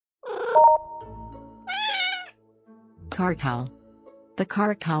Caracal. The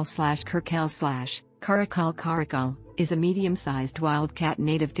Caracal/Caracal is a medium-sized wild cat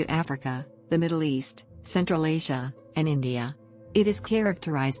native to Africa, the Middle East, Central Asia, and India. It is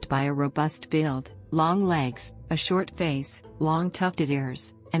characterized by a robust build, long legs, a short face, long tufted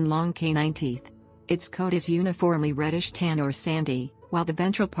ears, and long canine teeth. Its coat is uniformly reddish tan or sandy, while the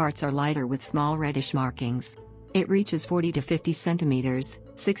ventral parts are lighter with small reddish markings. It reaches 40 to 50 centimeters,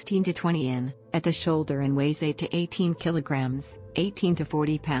 16 to 20 in, at the shoulder and weighs 8 to 18 kilograms, 18 to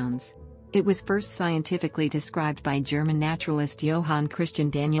 40 pounds. It was first scientifically described by German naturalist Johann Christian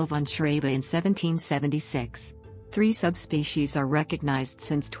Daniel von Schreber in 1776. 3 subspecies are recognized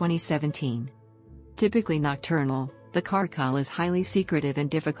since 2017. Typically nocturnal, the caracal is highly secretive and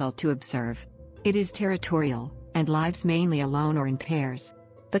difficult to observe. It is territorial, and lives mainly alone or in pairs.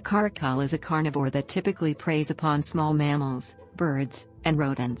 The caracal is a carnivore that typically preys upon small mammals, birds, and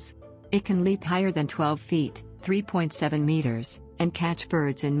rodents. It can leap higher than 12 feet, 3.7 meters, and catch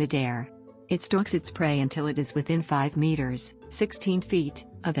birds in midair. It stalks its prey until it is within 5 meters, 16 feet,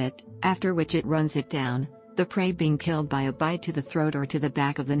 of it, after which it runs it down, the prey being killed by a bite to the throat or to the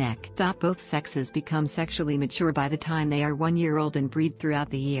back of the neck. Both sexes become sexually mature by the time they are 1 year old and breed throughout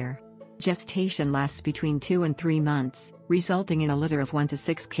the year. Gestation lasts between 2 and 3 months, resulting in a litter of 1 to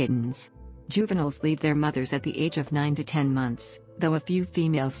 6 kittens. Juveniles leave their mothers at the age of 9 to 10 months, though a few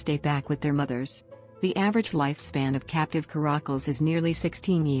females stay back with their mothers. The average lifespan of captive caracals is nearly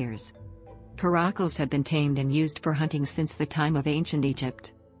 16 years. Caracals have been tamed and used for hunting since the time of ancient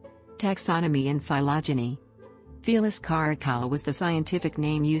Egypt. Taxonomy and phylogeny. Felis caracal was the scientific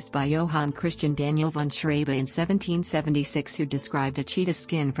name used by Johann Christian Daniel von Schreber in 1776, who described a cheetah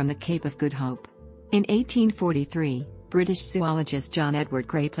skin from the Cape of Good Hope. In 1843, British zoologist John Edward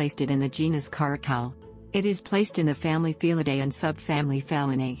Gray placed it in the genus Caracal. It is placed in the family Felidae and subfamily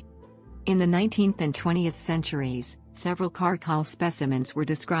Felinae. In the 19th and 20th centuries, several caracal specimens were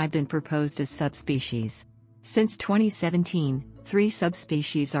described and proposed as subspecies. Since 2017, 3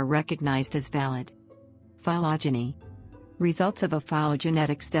 subspecies are recognized as valid. Phylogeny. Results of a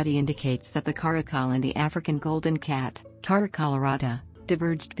phylogenetic study indicates that the caracal and the African golden cat, Caracal aurata,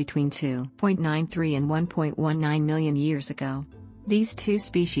 diverged between 2.93 and 1.19 million years ago. These 2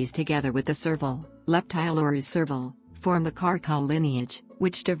 species, together with the serval, Leptilurus serval, form the caracal lineage,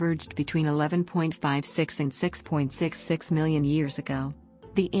 which diverged between 11.56 and 6.66 million years ago.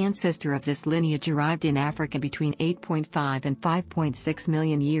 The ancestor of this lineage arrived in Africa between 8.5 and 5.6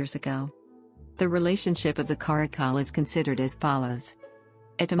 million years ago. The relationship of the caracal is considered as follows.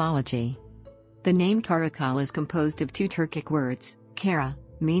 Etymology. The name caracal is composed of 2 Turkic words, kara,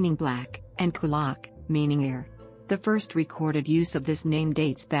 meaning black, and kulak, meaning ear. The first recorded use of this name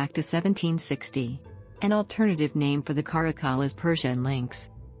dates back to 1760. An alternative name for the caracal is Persian lynx.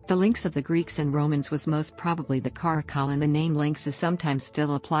 The lynx of the Greeks and Romans was most probably the caracal, and the name lynx is sometimes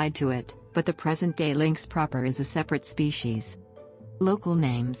still applied to it, but the present-day lynx proper is a separate species. Local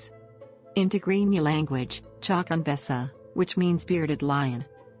names. In Tigrinya language, Chakanbesa, which means bearded lion.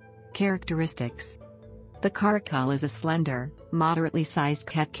 Characteristics. The caracal is a slender, moderately sized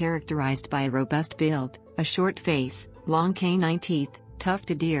cat characterized by a robust build, a short face, long canine teeth,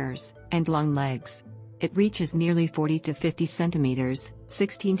 tufted ears, and long legs. It reaches nearly 40 to 50 centimeters,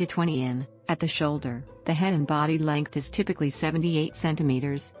 16 to 20 in, at the shoulder. The head and body length is typically 78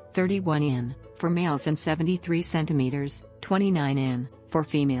 centimeters, 31 in, for males and 73 centimeters, 29 in, for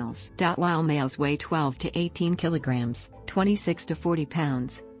females. While males weigh 12 to 18 kilograms, 26 to 40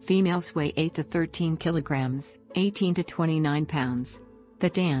 pounds, females weigh 8 to 13 kilograms, 18 to 29 pounds. The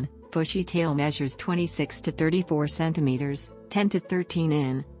tan, bushy tail measures 26 to 34 centimeters, 10 to 13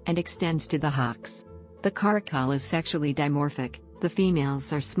 in, and extends to the hocks. The caracal is sexually dimorphic. The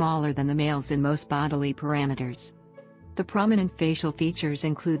females are smaller than the males in most bodily parameters. The prominent facial features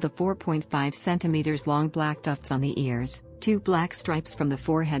include the 4.5 centimeters long black tufts on the ears, 2 black stripes from the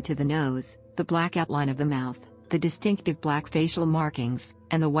forehead to the nose, the black outline of the mouth, the distinctive black facial markings,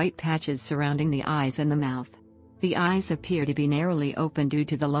 and the white patches surrounding the eyes and the mouth. The eyes appear to be narrowly open due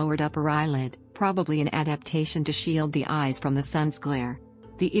to the lowered upper eyelid, probably an adaptation to shield the eyes from the sun's glare.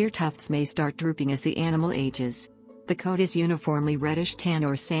 The ear tufts may start drooping as the animal ages. The coat is uniformly reddish tan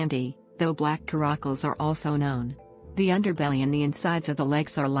or sandy, though black caracals are also known. The underbelly and the insides of the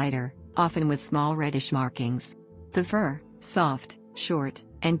legs are lighter, often with small reddish markings. The fur, soft, short,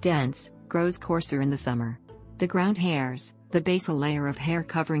 and dense, grows coarser in the summer. The ground hairs, the basal layer of hair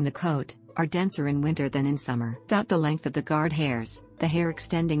covering the coat, are denser in winter than in summer. The length of the guard hairs, the hair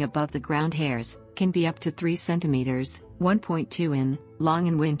extending above the ground hairs, can be up to 3 centimeters, 1.2 in, long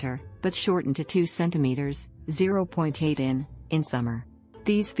in winter, but shortened to 2 centimeters, 0.8 in summer.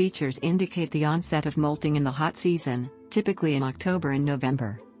 These features indicate the onset of molting in the hot season, typically in October and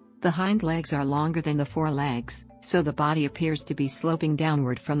November. The hind legs are longer than the forelegs, so the body appears to be sloping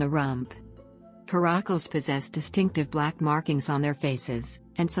downward from the rump. Caracals possess distinctive black markings on their faces,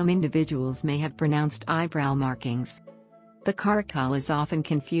 and some individuals may have pronounced eyebrow markings. The caracal is often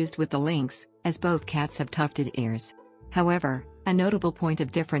confused with the lynx, as both cats have tufted ears. However, a notable point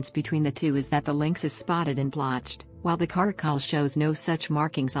of difference between the two is that the lynx is spotted and blotched, while the caracal shows no such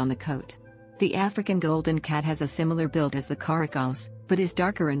markings on the coat. The African golden cat has a similar build as the caracals, but is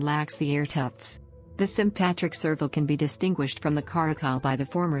darker and lacks the ear tufts. The sympatric serval can be distinguished from the caracal by the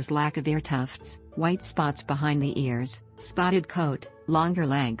former's lack of ear tufts, white spots behind the ears, spotted coat, longer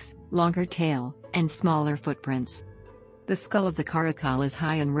legs, longer tail, and smaller footprints. The skull of the caracal is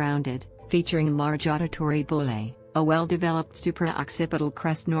high and rounded, featuring large auditory bullae, a well-developed supraoccipital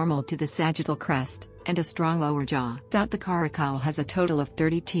crest normal to the sagittal crest, and a strong lower jaw. The caracal has a total of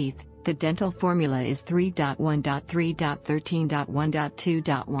 30 teeth. The dental formula is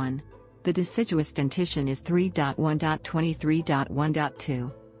 3.1.3.13.1.2.1. The deciduous dentition is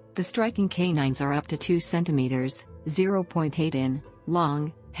 3.1.23.1.2. The striking canines are up to 2 cm, 0.8 in,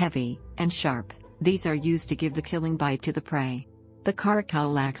 long, heavy, and sharp. These are used to give the killing bite to the prey. The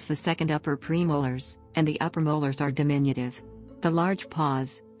caracal lacks the second upper premolars, and the upper molars are diminutive. The large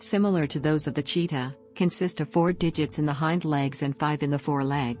paws, similar to those of the cheetah, consist of 4 digits in the hind legs and 5 in the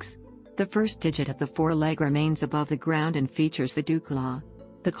forelegs. The first digit of the foreleg remains above the ground and features the dew claw.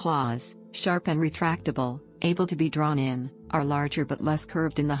 The claws, sharp and retractable, able to be drawn in, are larger but less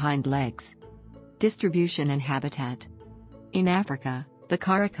curved in the hind legs. Distribution and habitat. In Africa, the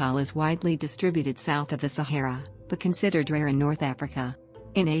caracal is widely distributed south of the Sahara, but considered rare in North Africa.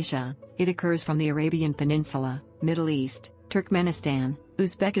 In Asia, it occurs from the Arabian Peninsula, Middle East, Turkmenistan,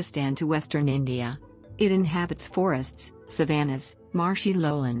 Uzbekistan to western India. It inhabits forests, savannas, marshy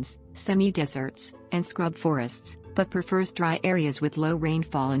lowlands, semi-deserts, and scrub forests, but prefers dry areas with low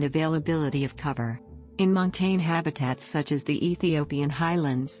rainfall and availability of cover. In montane habitats such as the Ethiopian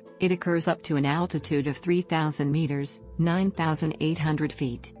highlands, it occurs up to an altitude of 3,000 meters, 9,800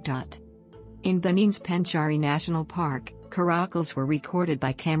 feet. In Benin's Penchari National Park, caracals were recorded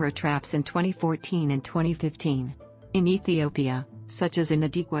by camera traps in 2014 and 2015. In Ethiopia, such as in the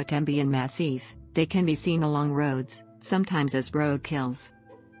Dikwa-Tembian Massif, they can be seen along roads, sometimes as road kills.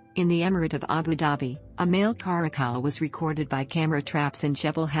 In the Emirate of Abu Dhabi, a male caracal was recorded by camera traps in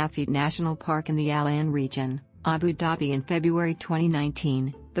Jebel Hafid National Park in the Al Ain region, Abu Dhabi in February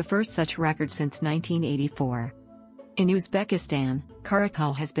 2019, the first such record since 1984. In Uzbekistan,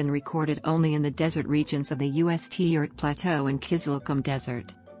 caracal has been recorded only in the desert regions of the Ust-Yurt Plateau and Kizilkum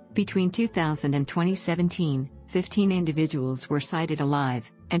Desert. Between 2000 and 2017, 15 individuals were sighted alive,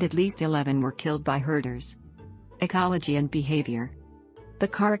 and at least 11 were killed by herders. Ecology and behavior. The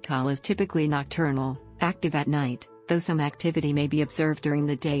caracal is typically nocturnal, active at night, though some activity may be observed during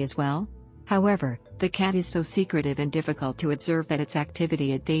the day as well. However, the cat is so secretive and difficult to observe that its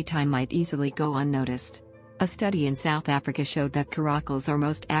activity at daytime might easily go unnoticed. A study in South Africa showed that caracals are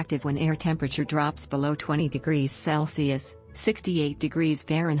most active when air temperature drops below 20 degrees Celsius, 68 degrees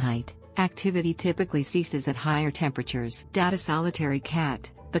Fahrenheit. Activity typically ceases at higher temperatures. A solitary cat,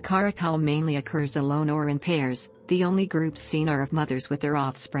 the caracal mainly occurs alone or in pairs. The only groups seen are of mothers with their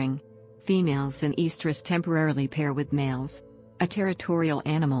offspring. Females and estrus temporarily pair with males. A territorial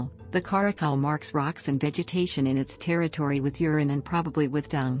animal, the caracal marks rocks and vegetation in its territory with urine and probably with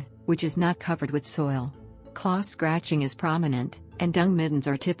dung, which is not covered with soil. Claw scratching is prominent, and dung middens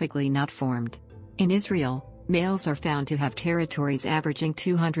are typically not formed. In Israel, males are found to have territories averaging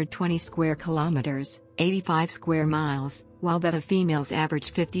 220 square kilometers, 85 square miles, while that of females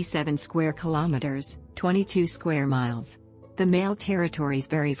average 57 square kilometers, 22 square miles. The male territories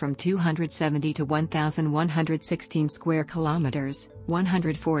vary from 270 to 1,116 square kilometers,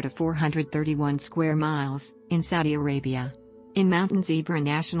 104 to 431 square miles, in Saudi Arabia. In Mountain Zebra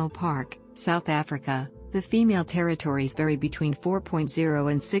National Park, South Africa, the female territories vary between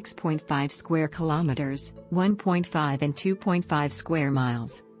 4.0 and 6.5 square kilometers, 1.5 and 2.5 square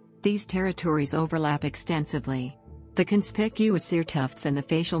miles. These territories overlap extensively. The conspicuous ear tufts and the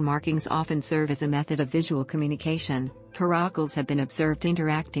facial markings often serve as a method of visual communication. Caracals have been observed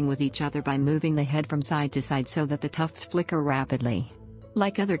interacting with each other by moving the head from side to side so that the tufts flicker rapidly.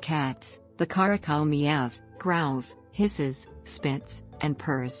 Like other cats, the caracal meows, growls, hisses, spits, and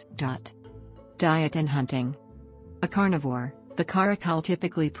purrs. Diet and hunting. A carnivore, the caracal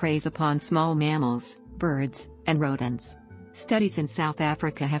typically preys upon small mammals, birds, and rodents. Studies in South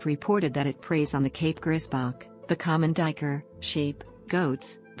Africa have reported that it preys on the Cape grisbok, the common duiker, sheep,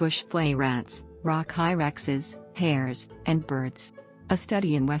 goats, bush flea rats, rock hyraxes, hares, and birds. A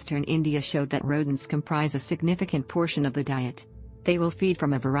study in western India showed that rodents comprise a significant portion of the diet. They will feed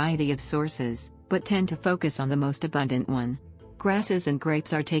from a variety of sources, but tend to focus on the most abundant one. Grasses and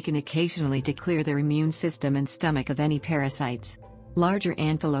grapes are taken occasionally to clear their immune system and stomach of any parasites. Larger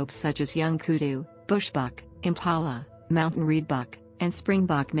antelopes such as young kudu, bushbuck, impala, mountain reedbuck, and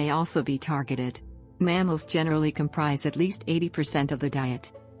springbuck may also be targeted. Mammals generally comprise at least 80% of the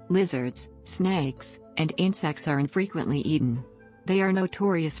diet. Lizards, snakes, and insects are infrequently eaten. They are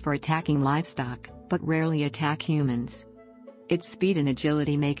notorious for attacking livestock, but rarely attack humans. Its speed and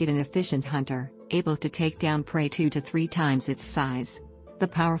agility make it an efficient hunter, able to take down prey 2 to 3 times its size. The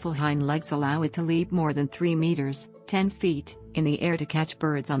powerful hind legs allow it to leap more than 3 meters, 10 feet, in the air to catch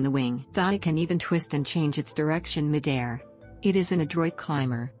birds on the wing. It can even twist and change its direction mid-air. It is an adroit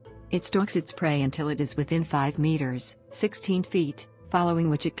climber. It stalks its prey until it is within 5 meters, 16 feet, following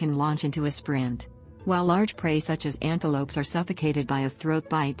which it can launch into a sprint. While large prey such as antelopes are suffocated by a throat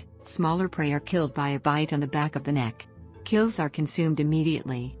bite, smaller prey are killed by a bite on the back of the neck. Kills are consumed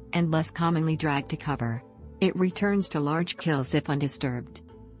immediately, and less commonly dragged to cover. It returns to large kills if undisturbed.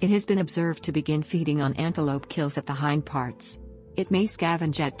 It has been observed to begin feeding on antelope kills at the hind parts. It may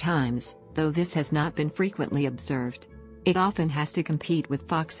scavenge at times, though this has not been frequently observed. It often has to compete with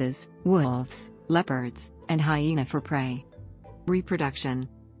foxes, wolves, leopards, and hyena for prey. Reproduction.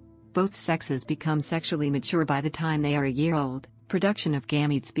 Both sexes become sexually mature by the time they are a year old. Production of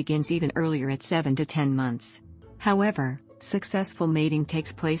gametes begins even earlier at 7 to 10 months. However, successful mating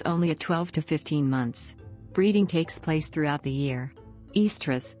takes place only at 12 to 15 months. Breeding takes place throughout the year.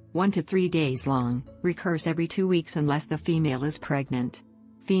 Estrus, 1 to 3 days long, recurs every 2 weeks unless the female is pregnant.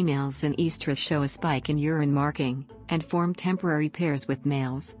 Females in estrus show a spike in urine marking, and form temporary pairs with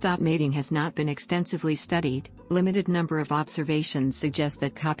males. Mating has not been extensively studied. Limited number of observations suggest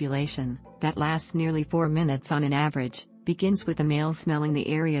that copulation, that lasts nearly 4 minutes on an average, begins with the male smelling the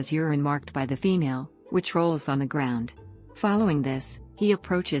area's urine marked by the female, which rolls on the ground. Following this, he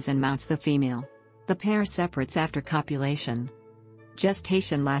approaches and mounts the female. The pair separates after copulation.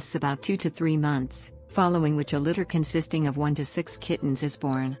 Gestation lasts about 2 to 3 months, following which a litter consisting of 1 to 6 kittens is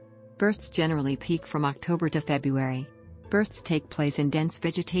born. Births generally peak from October to February. Births take place in dense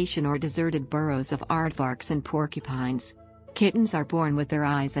vegetation or deserted burrows of aardvarks and porcupines. Kittens are born with their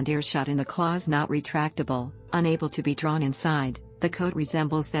eyes and ears shut and the claws not retractable, unable to be drawn inside. The coat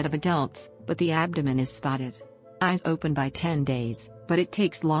resembles that of adults, but the abdomen is spotted. Eyes open by 10 days, but it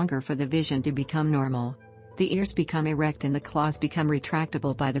takes longer for the vision to become normal. The ears become erect and the claws become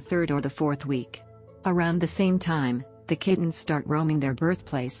retractable by the 3rd or the 4th week. Around the same time, the kittens start roaming their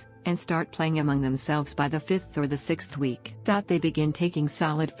birthplace, and start playing among themselves by the 5th or the 6th week. They begin taking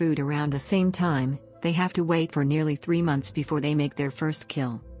solid food around the same time. They have to wait for nearly 3 months before they make their first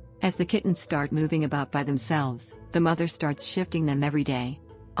kill. As the kittens start moving about by themselves, the mother starts shifting them every day.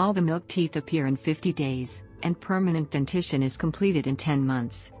 All the milk teeth appear in 50 days, and permanent dentition is completed in 10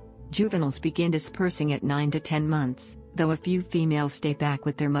 months. Juveniles begin dispersing at 9 to 10 months, though a few females stay back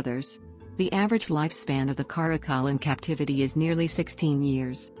with their mothers. The average lifespan of the caracal in captivity is nearly 16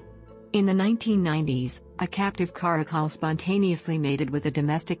 years. In the 1990s, a captive caracal spontaneously mated with a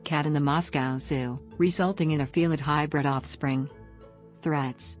domestic cat in the Moscow Zoo, resulting in a felid hybrid offspring.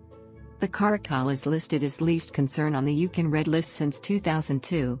 Threats. The caracal is listed as least concern on the Yukon Red List since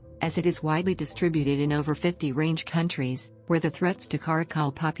 2002, as it is widely distributed in over 50 range countries, where the threats to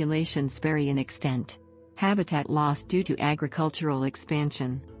caracal populations vary in extent. Habitat loss due to agricultural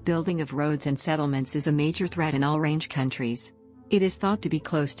expansion, building of roads and settlements is a major threat in all range countries. It is thought to be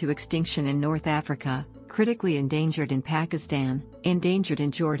close to extinction in North Africa, critically endangered in Pakistan, endangered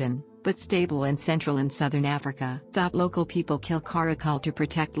in Jordan, but stable in Central and Southern Africa. Local people kill caracal to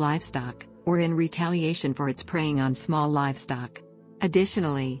protect livestock, or in retaliation for its preying on small livestock.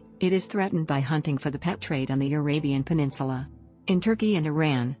 Additionally, it is threatened by hunting for the pet trade on the Arabian Peninsula. In Turkey and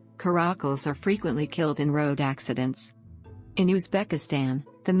Iran, caracals are frequently killed in road accidents. In Uzbekistan,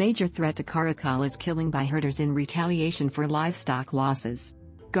 the major threat to caracal is killing by herders in retaliation for livestock losses.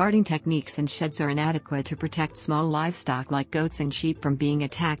 Guarding techniques and sheds are inadequate to protect small livestock like goats and sheep from being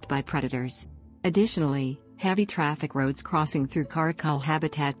attacked by predators. Additionally, heavy traffic roads crossing through caracal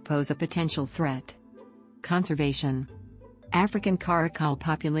habitat pose a potential threat. Conservation. African caracal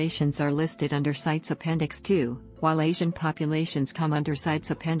populations are listed under CITES Appendix II, while Asian populations come under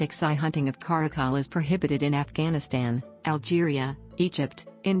CITES Appendix I. Hunting of caracal is prohibited in Afghanistan, Algeria, Egypt,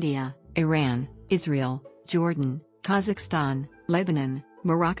 India, Iran, Israel, Jordan, Kazakhstan, Lebanon,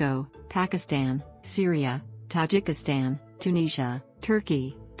 Morocco, Pakistan, Syria, Tajikistan, Tunisia,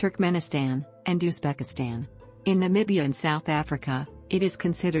 Turkey, Turkmenistan, and Uzbekistan. In Namibia and South Africa, It is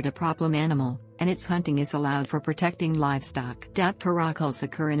considered a problem animal, and its hunting is allowed for protecting livestock. Caracals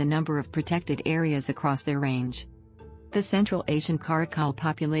occur in a number of protected areas across their range. The Central Asian caracal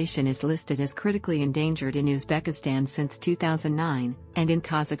population is listed as critically endangered in Uzbekistan since 2009, and in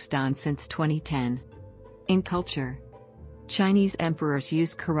Kazakhstan since 2010. In culture, Chinese emperors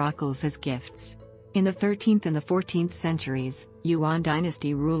used caracals as gifts. In the 13th and the 14th centuries, Yuan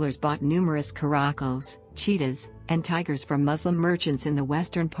dynasty rulers bought numerous caracals, cheetahs, and tigers from Muslim merchants in the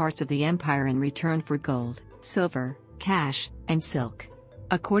western parts of the empire in return for gold, silver, cash, and silk.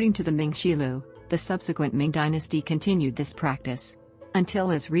 According to the Ming Shilu, the subsequent Ming dynasty continued this practice.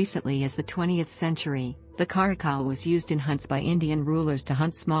 Until as recently as the 20th century, the caracal was used in hunts by Indian rulers to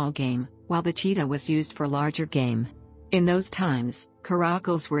hunt small game, while the cheetah was used for larger game. In those times,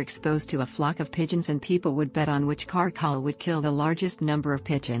 caracals were exposed to a flock of pigeons and people would bet on which caracal would kill the largest number of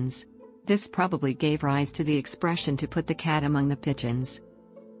pigeons. This probably gave rise to the expression to put the cat among the pigeons.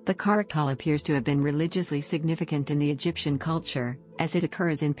 The caracal appears to have been religiously significant in the Egyptian culture, as it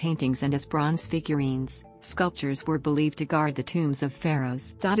occurs in paintings and as bronze figurines. Sculptures were believed to guard the tombs of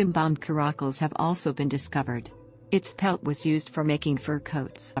pharaohs. Embalmed caracals have also been discovered. Its pelt was used for making fur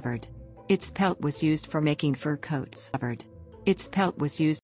coats. Its pelt was used for making fur coats. Its pelt was used